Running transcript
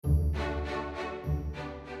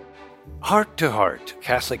Heart to Heart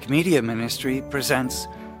Catholic Media Ministry presents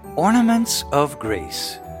Ornaments of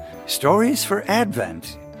Grace, stories for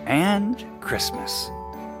Advent and Christmas.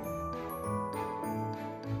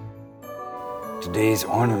 Today's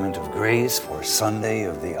ornament of grace for Sunday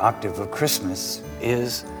of the octave of Christmas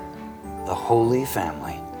is the Holy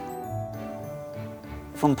Family.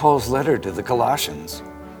 From Paul's letter to the Colossians,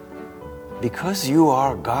 because you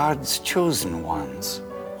are God's chosen ones,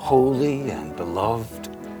 holy and beloved,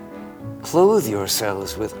 clothe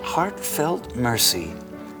yourselves with heartfelt mercy,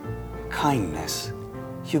 kindness,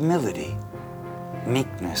 humility,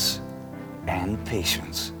 meekness, and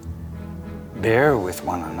patience. Bear with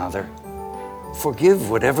one another.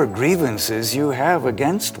 Forgive whatever grievances you have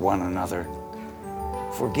against one another.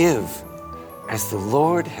 Forgive as the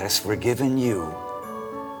Lord has forgiven you.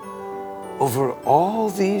 Over all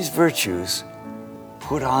these virtues,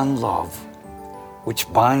 put on love,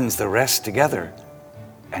 which binds the rest together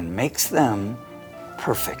and makes them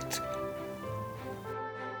perfect.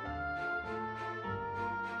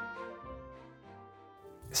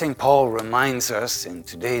 St. Paul reminds us in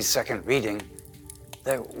today's second reading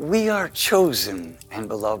that we are chosen and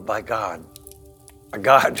beloved by God, a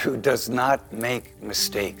God who does not make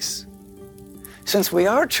mistakes. Since we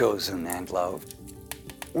are chosen and loved,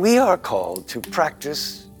 we are called to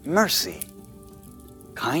practice mercy,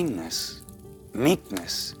 kindness,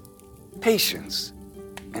 meekness, patience,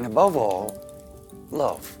 and above all,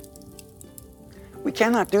 love. We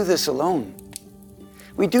cannot do this alone.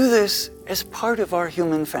 We do this as part of our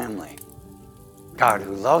human family. God,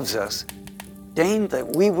 who loves us, deigned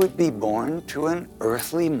that we would be born to an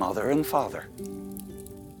earthly mother and father.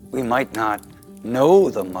 We might not know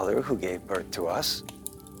the mother who gave birth to us,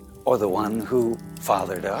 or the one who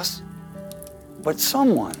fathered us, but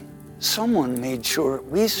someone made sure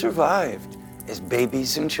we survived as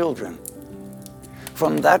babies and children.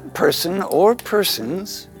 From that person or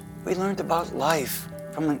persons, we learned about life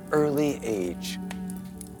from an early age.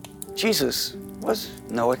 Jesus was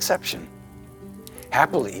no exception.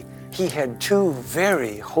 Happily, he had two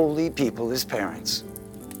very holy people as parents,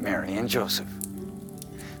 Mary and Joseph.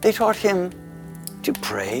 They taught him to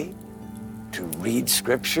pray, to read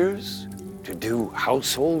scriptures, to do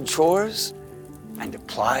household chores, and to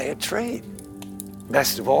ply a trade.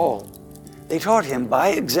 Best of all, they taught him by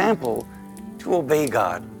example to obey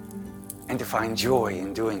God and to find joy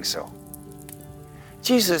in doing so.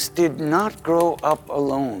 Jesus did not grow up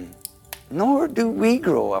alone, nor do we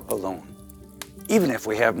grow up alone. Even if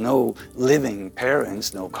we have no living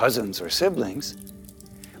parents, no cousins or siblings,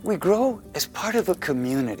 we grow as part of a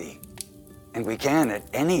community, and we can, at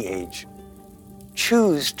any age,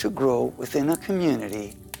 choose to grow within a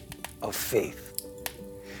community of faith.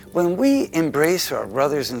 When we embrace our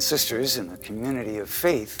brothers and sisters in the community of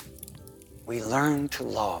faith, we learn to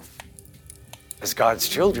love. As God's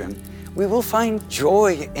children, we will find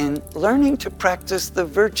joy in learning to practice the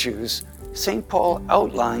virtues St. Paul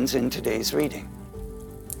outlines in today's reading.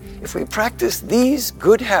 If we practice these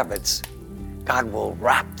good habits, God will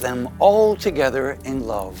wrap them all together in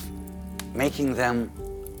love, making them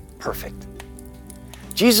perfect.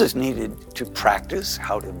 Jesus needed to practice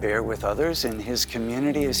how to bear with others in his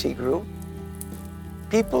community as he grew.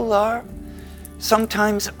 People are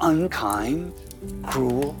sometimes unkind,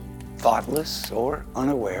 cruel, thoughtless, or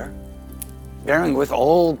unaware. Bearing with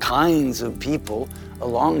all kinds of people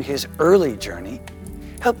along his early journey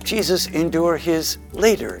helped Jesus endure his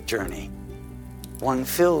later journey, one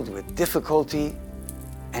filled with difficulty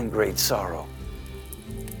and great sorrow.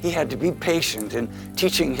 He had to be patient in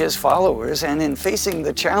teaching his followers and in facing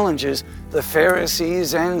the challenges the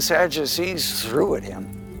Pharisees and Sadducees threw at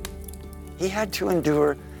him. He had to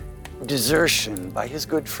endure desertion by his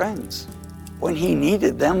good friends when he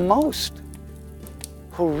needed them most.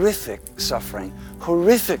 Horrific suffering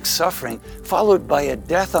followed by a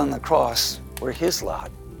death on the cross were his lot.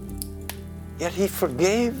 Yet he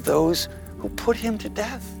forgave those who put him to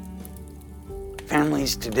death.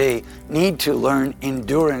 Families today need to learn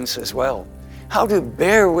endurance as well, how to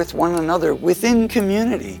bear with one another within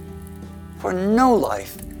community. For no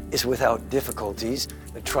life is without difficulties,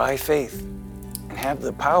 but try faith and have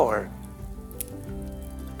the power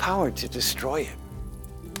to destroy it.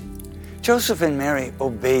 Joseph and Mary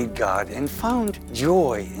obeyed God and found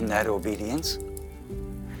joy in that obedience.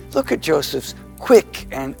 Look at Joseph's quick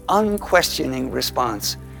and unquestioning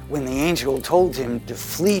response when the angel told him to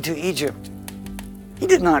flee to Egypt. He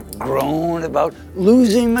did not groan about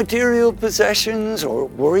losing material possessions or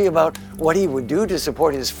worry about what he would do to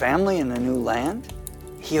support his family in a new land.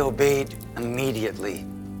 He obeyed immediately,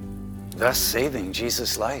 thus saving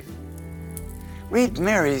Jesus' life. Read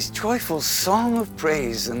Mary's joyful song of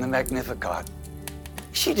praise in the Magnificat.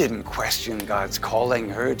 She didn't question God's calling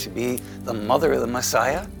her to be the mother of the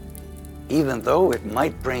Messiah, even though it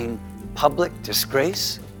might bring public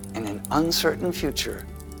disgrace and an uncertain future.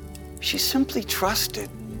 She simply trusted,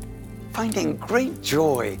 finding great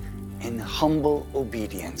joy in humble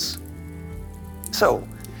obedience. So,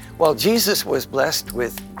 while Jesus was blessed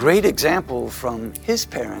with great example from his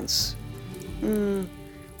parents,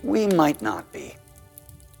 we might not be.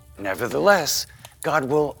 Nevertheless, God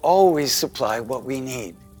will always supply what we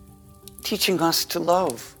need, teaching us to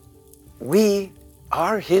love. We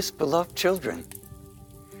are his beloved children,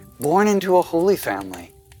 born into a holy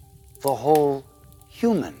family, the whole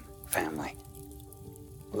human family.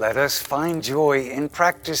 Let us find joy in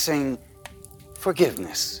practicing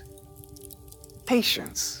forgiveness,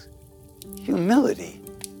 patience, humility,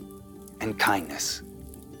 and kindness.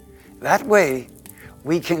 That way,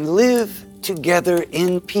 we can live together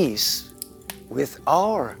in peace with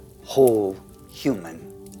our whole human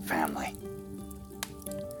family.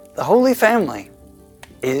 The Holy Family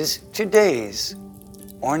is today's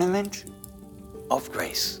ornament of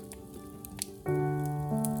grace.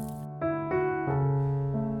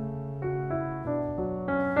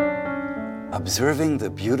 Observing the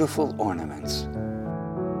beautiful ornaments.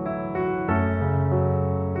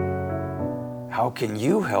 How can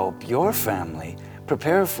you help your family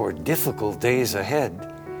prepare for difficult days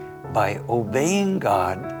ahead by obeying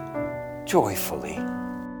God joyfully?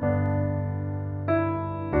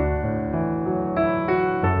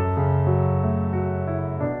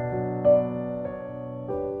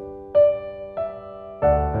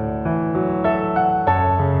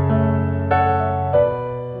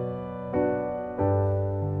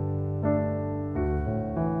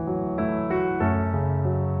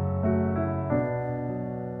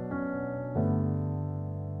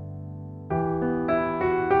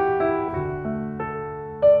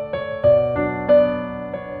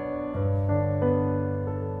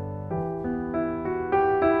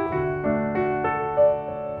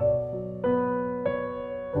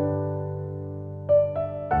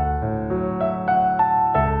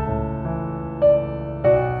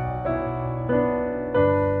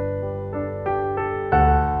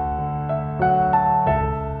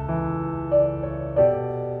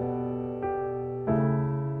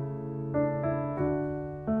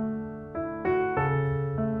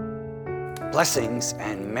 Blessings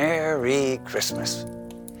and Merry Christmas.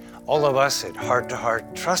 All of us at Heart to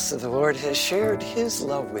Heart trust that the Lord has shared his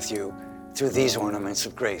love with you through these ornaments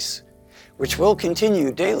of grace, which will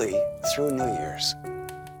continue daily through New Year's.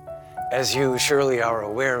 As you surely are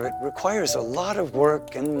aware, it requires a lot of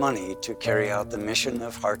work and money to carry out the mission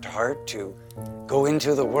of Heart to Heart, to go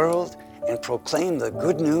into the world and proclaim the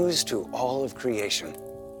good news to all of creation.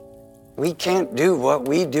 We can't do what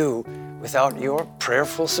we do without your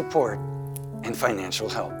prayerful support and financial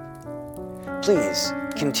help. Please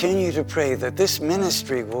continue to pray that this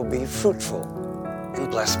ministry will be fruitful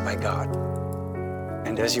and blessed by God.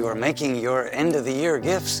 And as you are making your end-of-the-year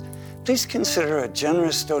gifts, please consider a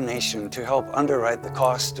generous donation to help underwrite the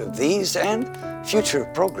cost of these and future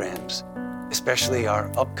programs, especially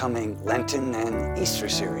our upcoming Lenten and Easter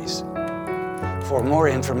series. For more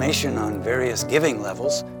information on various giving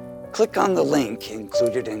levels, click on the link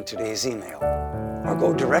included in today's email, or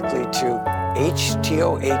go directly to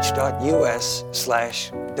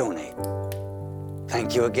htoh.us/donate.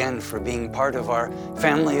 Thank you again for being part of our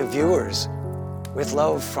family of viewers, with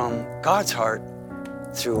love from God's heart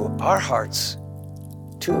through our hearts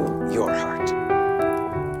to your heart.